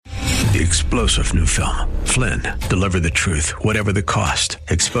The explosive new film, Flynn, deliver the truth, whatever the cost,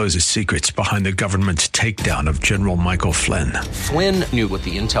 exposes secrets behind the government's takedown of General Michael Flynn. Flynn knew what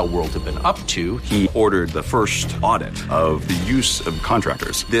the intel world had been up to. He ordered the first audit of the use of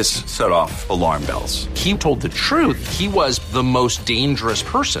contractors. This set off alarm bells. He told the truth. He was the most dangerous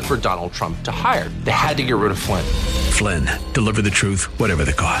person for Donald Trump to hire. They had to get rid of Flynn. Flynn, deliver the truth, whatever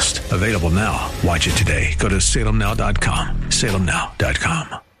the cost. Available now. Watch it today. Go to salemnow.com.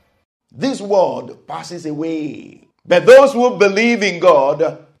 salemnow.com. This world passes away, but those who believe in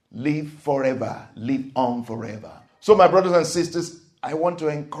God live forever, live on forever. So my brothers and sisters, I want to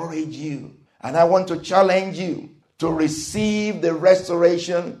encourage you and I want to challenge you to receive the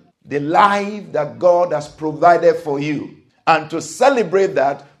restoration, the life that God has provided for you, and to celebrate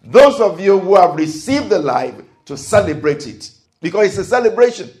that. Those of you who have received the life, to celebrate it, because it's a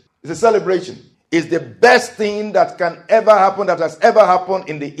celebration. It's a celebration. Is the best thing that can ever happen, that has ever happened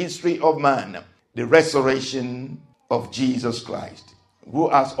in the history of man. The resurrection of Jesus Christ, who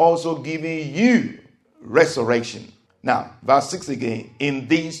has also given you resurrection. Now, verse 6 again. In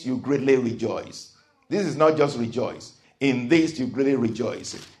this you greatly rejoice. This is not just rejoice. In this you greatly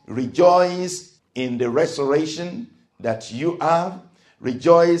rejoice. Rejoice in the resurrection that you have.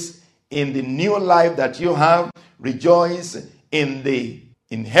 Rejoice in the new life that you have. Rejoice in the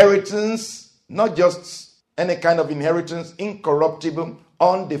inheritance. Not just any kind of inheritance, incorruptible,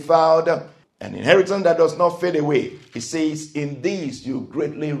 undefiled, an inheritance that does not fade away. He says, in this you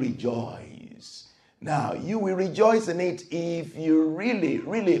greatly rejoice. Now, you will rejoice in it if you really,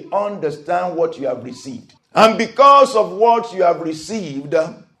 really understand what you have received. And because of what you have received,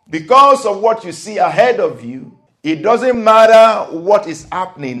 because of what you see ahead of you, it doesn't matter what is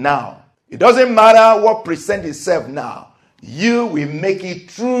happening now. It doesn't matter what presents itself now. You will make it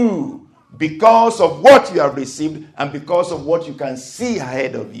true. Because of what you have received and because of what you can see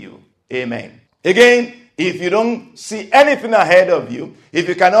ahead of you. Amen. Again, if you don't see anything ahead of you, if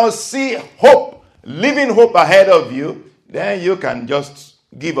you cannot see hope, living hope ahead of you, then you can just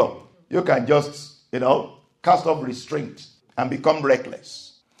give up. You can just, cast off restraint and become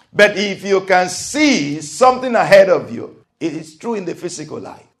reckless. But if you can see something ahead of you, it is true in the physical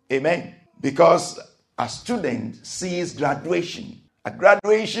life. Amen. Because a student sees graduation. At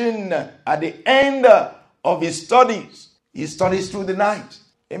graduation, at the end of his studies, he studies through the night.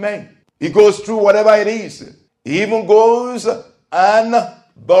 Amen. He goes through whatever it is. He even goes and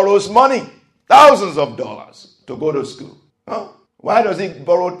borrows money, thousands of dollars, to go to school. Huh? Why does he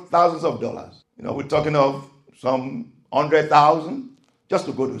borrow thousands of dollars? We're talking of some 100,000 just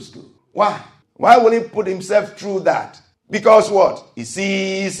to go to school. Why? Why will he put himself through that? Because what? He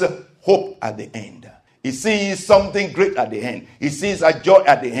sees hope at the end. He sees something great at the end. He sees a joy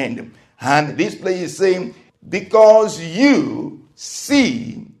at the end. And this place is saying, because you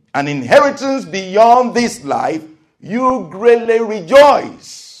see an inheritance beyond this life, you greatly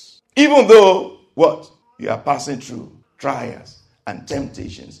rejoice. Even though, what? You are passing through trials and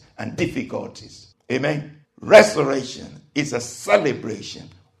temptations and difficulties. Amen. Restoration is a celebration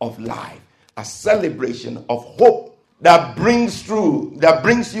of life, a celebration of hope. That brings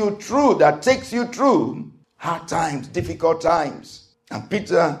you through, that takes you through hard times, difficult times. And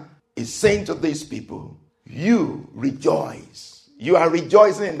Peter is saying to these people, you rejoice. You are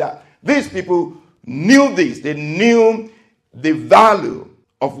rejoicing in that. These people knew this. They knew the value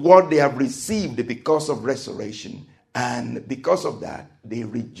of what they have received because of restoration. And because of that, they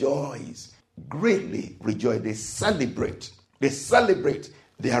rejoice, greatly rejoice. They celebrate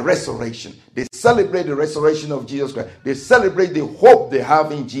their resurrection. They celebrate the resurrection of Jesus Christ. They celebrate the hope they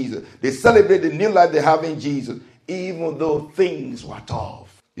have in Jesus. They celebrate the new life they have in Jesus, even though things were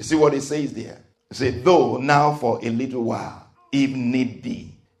tough. You see what it says there? It says, though now for a little while, if need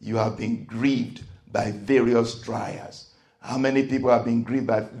be, you have been grieved by various trials. How many people have been grieved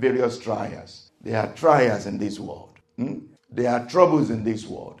by various trials? There are trials in this world. There are troubles in this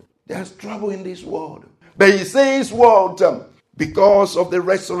world. There's trouble in this world. But he says what? Because of the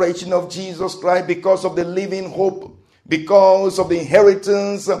resurrection of Jesus Christ, because of the living hope, because of the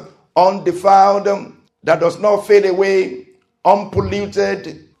inheritance undefiled, that does not fade away,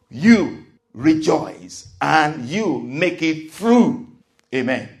 unpolluted, you rejoice and you make it through.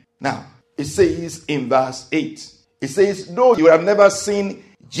 Amen. Now, it says in verse 8, it says, though you have never seen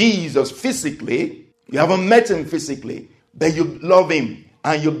Jesus physically, you haven't met him physically, but you love him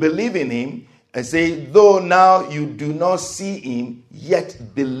and you believe in him, I say, though now you do not see him, yet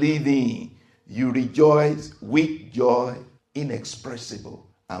believing, you rejoice with joy inexpressible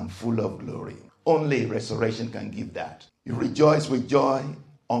and full of glory. Only resurrection can give that. You rejoice with joy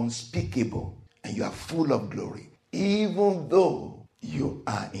unspeakable, and you are full of glory. Even though you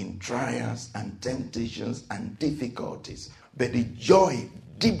are in trials and temptations and difficulties, but the joy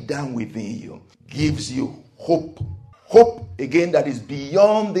deep down within you gives you hope. Hope, again, that is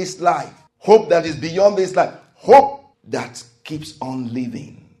beyond this life. Hope that is beyond this life. Hope that keeps on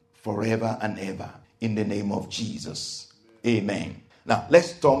living forever and ever in the name of Jesus. Amen. Now,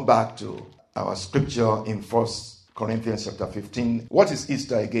 let's turn back to our scripture in 1 Corinthians chapter 15. What is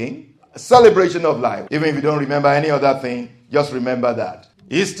Easter again? A celebration of life. Even if you don't remember any other thing, just remember that.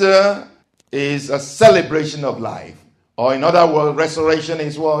 Easter is a celebration of life. Or in other words, resurrection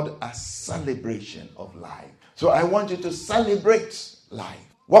is what? A celebration of life. So I want you to celebrate life.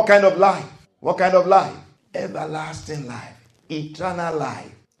 What kind of life? What kind of life? Everlasting life. Eternal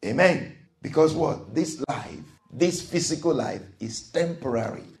life. Amen. Because what? This life, this physical life is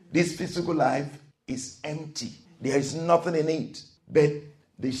temporary. This physical life is empty. There is nothing in it. But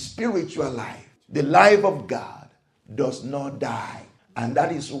the spiritual life, the life of God, does not die. And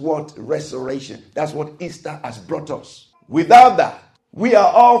that is what resurrection, that's what Easter has brought us. Without that, we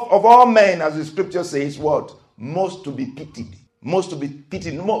are of all men, as the scripture says, what? Most to be pitied. Most to be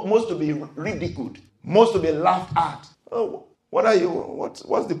pitied. Most to be ridiculed. Most to be laughed at. Oh, what are you? What's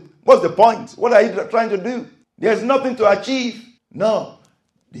the point? What are you trying to do? There's nothing to achieve. No.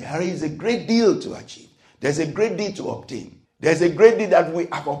 There is a great deal to achieve. There's a great deal to obtain. There's a great deal that we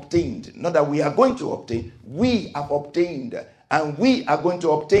have obtained. Not that we are going to obtain. We have obtained. And we are going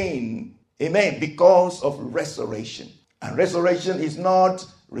to obtain. Amen. Because of restoration. And restoration is not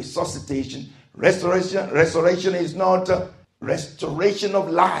resuscitation. Restoration is not restoration of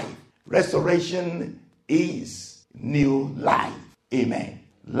life. Restoration is new life. Amen.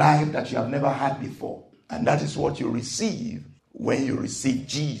 Life that you have never had before. And that is what you receive when you receive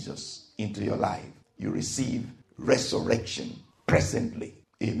Jesus into your life. You receive resurrection presently.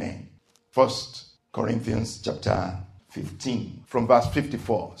 Amen. 1 Corinthians chapter 15 from verse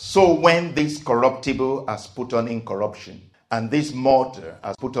 54. So when this corruptible has put on incorruption, and this mortal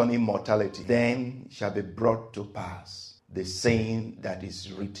has put on immortality, then shall be brought to pass the saying that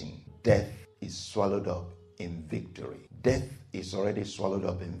is written, death is swallowed up in victory. Death is already swallowed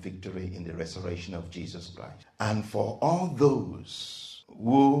up in victory in the resurrection of Jesus Christ. And for all those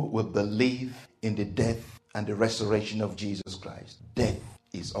who will believe in the death and the resurrection of Jesus Christ, death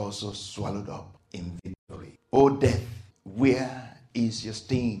is also swallowed up in victory. O death, where is your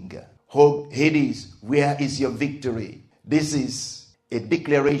sting? O Hades, where is your victory? This is a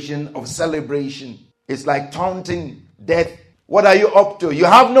declaration of celebration. It's like taunting death. What are you up to? You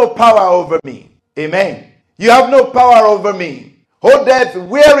have no power over me. Amen. You have no power over me. O death,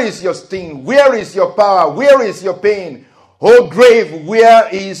 where is your sting? Where is your power? Where is your pain? O grave, where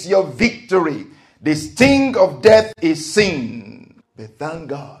is your victory? The sting of death is sin. But thank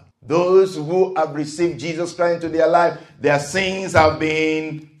God, those who have received Jesus Christ into their life, their sins have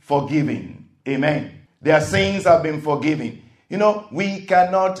been forgiven. Amen. Their sins have been forgiven. You know, we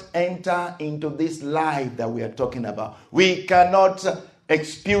cannot enter into this life that we are talking about. We cannot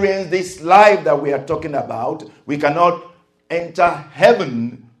experience this life that we are talking about. We cannot enter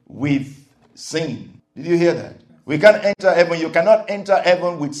heaven with sin. Did you hear that? We can't enter heaven. You cannot enter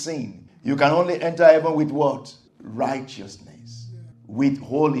heaven with sin. You can only enter heaven with what? Righteousness. With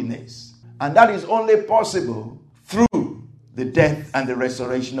holiness. And that is only possible through the death and the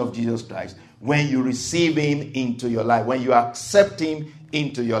resurrection of Jesus Christ. When you receive him into your life. When you accept him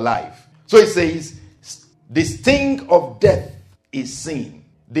into your life. So it says, the sting of death is sin.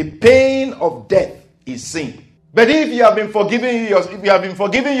 The pain of death is sin. But if you have been forgiven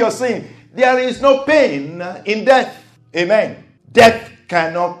your sin, there is no pain in death. Amen. Death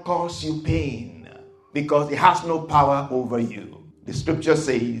cannot cause you pain because it has no power over you. The scripture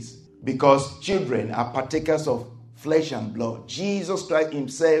says, because children are partakers of flesh and blood. Jesus Christ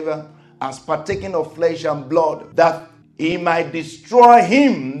himself has partaken of flesh and blood that he might destroy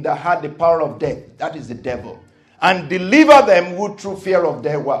him that had the power of death. That is the devil. And deliver them who through fear of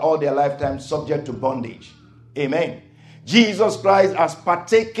death were all their lifetime subject to bondage. Amen. Jesus Christ has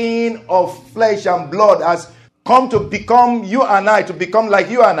partaken of flesh and blood, has come to become you and I, to become like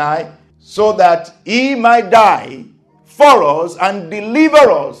you and I, so that he might die for us and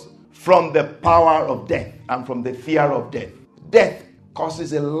deliver us from the power of death and from the fear of death. Death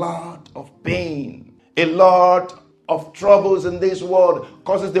causes a lot of pain, a lot of troubles in this world,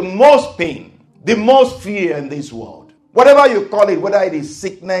 causes the most pain, the most fear in this world. Whatever you call it, whether it is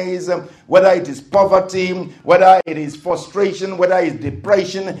sickness, whether it is poverty, whether it is frustration, whether it is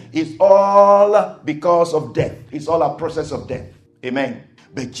depression, it's all because of death. It's all a process of death. Amen.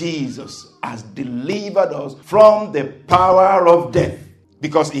 But Jesus has delivered us from the power of death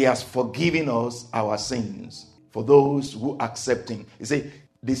because he has forgiven us our sins. for those who accept him. He said,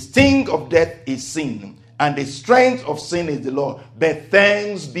 the sting of death is sin, and the strength of sin is the law. But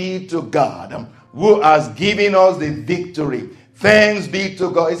thanks be to God who has given us the victory. Thanks be to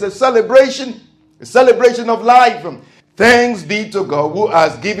God. It's a celebration of life. Thanks be to God who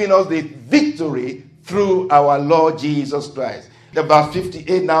has given us the victory through our Lord Jesus Christ. The verse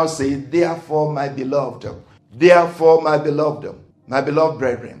 58 now says, therefore, my beloved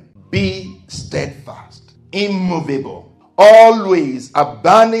brethren, be steadfast, immovable, always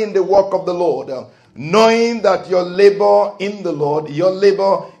abandoning the work of the Lord, knowing that your labor in the Lord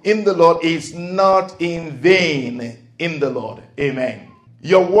is not in vain in the Lord. Amen.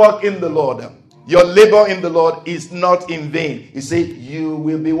 Your work in the Lord, your labor in the Lord is not in vain. He said, you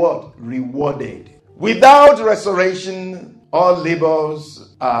will be what? Rewarded. Without restoration, all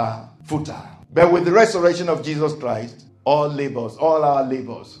labors are futile. But with the restoration of Jesus Christ, all our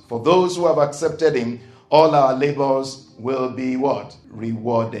labors, for those who have accepted him, all our labors will be what?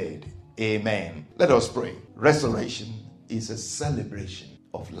 Rewarded. Amen. Let us pray. Restoration is a celebration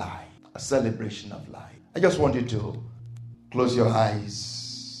of life. A celebration of life. I just want you to close your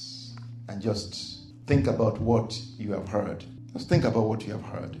eyes and just think about what you have heard. Just think about what you have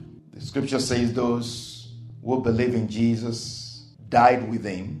heard. The scripture says those who believe in Jesus died with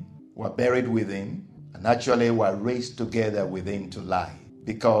him, were buried with him, and actually were raised together with him to life.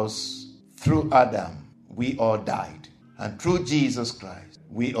 Because through Adam, we all died. And through Jesus Christ,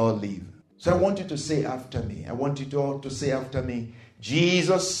 we all live. So I want you to say after me. I want you all to say after me,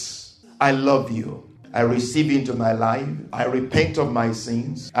 Jesus, I love you. I receive you into my life. I repent of my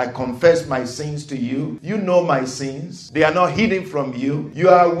sins. I confess my sins to you. You know my sins. They are not hidden from you. You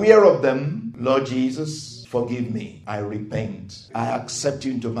are aware of them. Lord Jesus, forgive me. I repent. I accept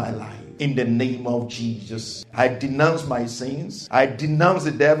you into my life. In the name of Jesus, I denounce my sins. I denounce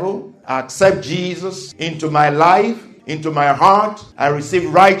the devil. I accept Jesus into my life, into my heart. I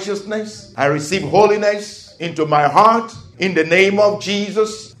receive righteousness. I receive holiness into my heart. In the name of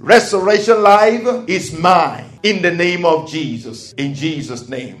Jesus, restoration life is mine. In the name of Jesus, in Jesus'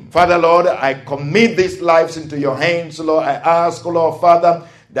 name. Father, Lord, I commit these lives into your hands, Lord. I ask, Lord, Father,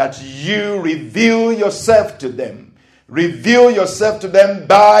 that you reveal yourself to them. Reveal yourself to them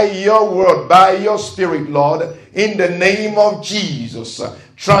by your word, by your spirit, Lord, in the name of Jesus.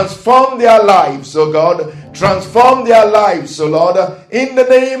 Transform their lives, oh God. Transform their lives, oh Lord, in the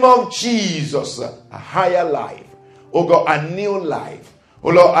name of Jesus. A higher life, oh God, a new life.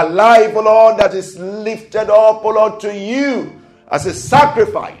 Oh Lord, a life, oh Lord, that is lifted up, oh Lord, to you as a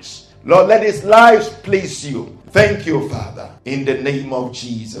sacrifice. Lord, let his lives please you. Thank you, Father, in the name of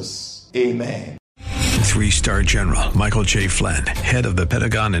Jesus. Amen. 3-star General Michael J. Flynn, head of the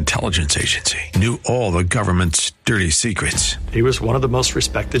Pentagon Intelligence Agency, knew all the government's dirty secrets. He was one of the most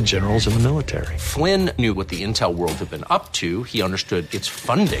respected generals in the military. Flynn knew what the intel world had been up to. He understood its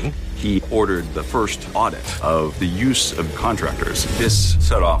funding. He ordered the first audit of the use of contractors. This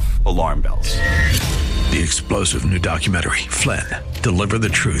set off alarm bells. The explosive new documentary, Flynn, Deliver the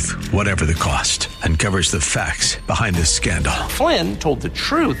Truth, Whatever the Cost, uncovers the facts behind this scandal. Flynn told the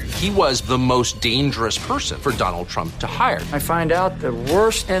truth. He was the most dangerous person for Donald Trump to hire. I find out the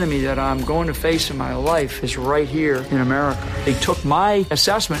worst enemy that I'm going to face in my life is right here in America. They took my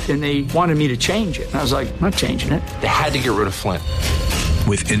assessment and they wanted me to change it. And I was like, I'm not changing it. They had to get rid of Flynn.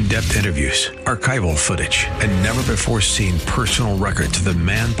 With in-depth interviews, archival footage, and never-before-seen personal records of the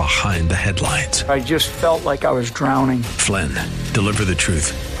man behind the headlines. I just felt like I was drowning. Flynn, Deliver the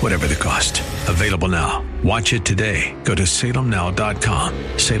Truth, Whatever the Cost. Available now. Watch it today. Go to salemnow.com.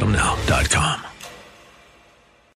 salemnow.com.